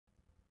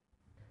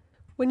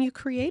When you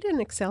create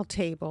an Excel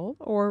table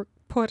or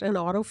put an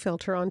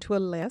AutoFilter onto a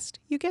list,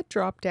 you get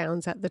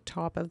drop-downs at the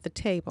top of the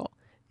table.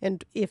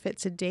 And if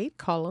it's a date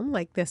column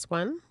like this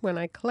one, when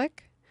I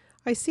click,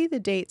 I see the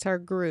dates are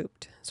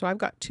grouped. So I've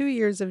got 2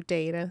 years of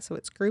data, so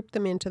it's grouped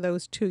them into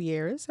those 2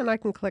 years, and I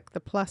can click the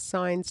plus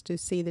signs to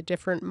see the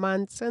different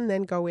months and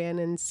then go in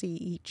and see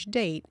each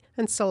date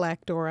and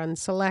select or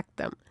unselect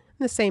them.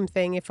 And the same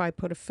thing if I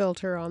put a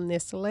filter on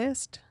this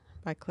list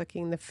by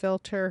clicking the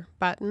filter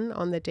button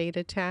on the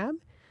data tab.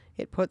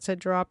 It puts a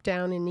drop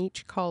down in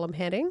each column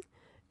heading,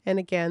 and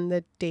again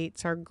the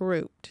dates are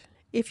grouped.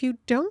 If you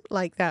don't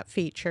like that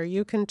feature,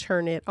 you can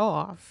turn it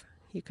off.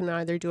 You can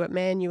either do it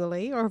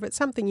manually, or if it's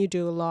something you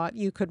do a lot,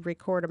 you could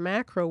record a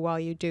macro while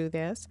you do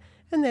this,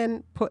 and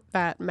then put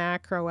that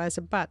macro as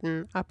a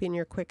button up in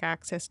your quick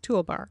access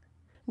toolbar.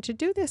 And to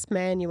do this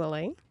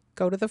manually,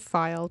 go to the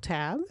File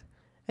tab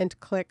and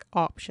click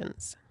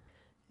Options.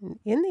 And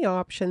in the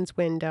Options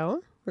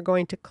window, we're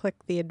going to click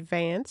the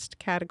Advanced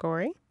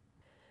category,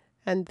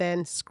 and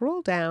then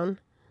scroll down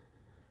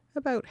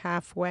about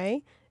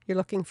halfway. You're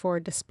looking for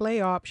display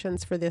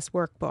options for this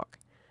workbook.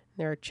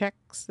 There are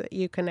checks that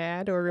you can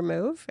add or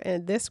remove,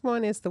 and this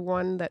one is the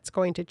one that's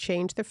going to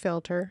change the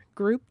filter,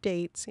 group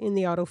dates in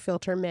the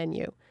AutoFilter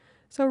menu.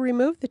 So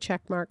remove the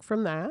check mark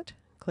from that,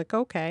 click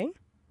OK,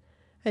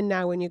 and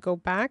now when you go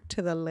back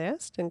to the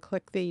list and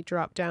click the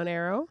drop down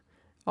arrow,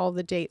 all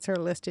the dates are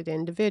listed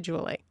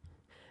individually.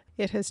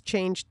 It has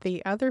changed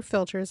the other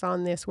filters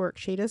on this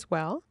worksheet as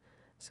well.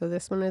 So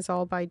this one is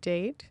all by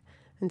date,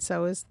 and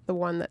so is the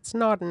one that's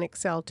not an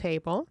Excel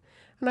table.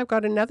 And I've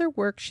got another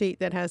worksheet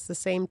that has the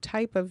same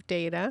type of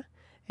data,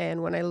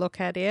 and when I look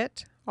at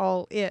it,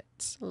 all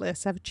its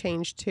lists have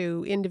changed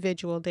to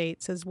individual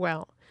dates as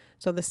well.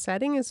 So the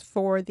setting is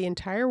for the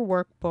entire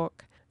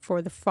workbook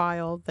for the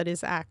file that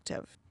is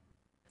active.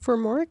 For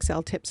more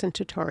Excel tips and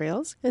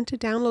tutorials, and to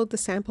download the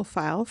sample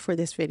file for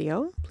this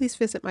video, please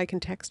visit my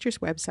Contextures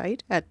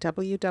website at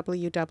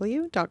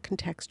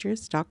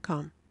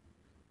www.contextures.com.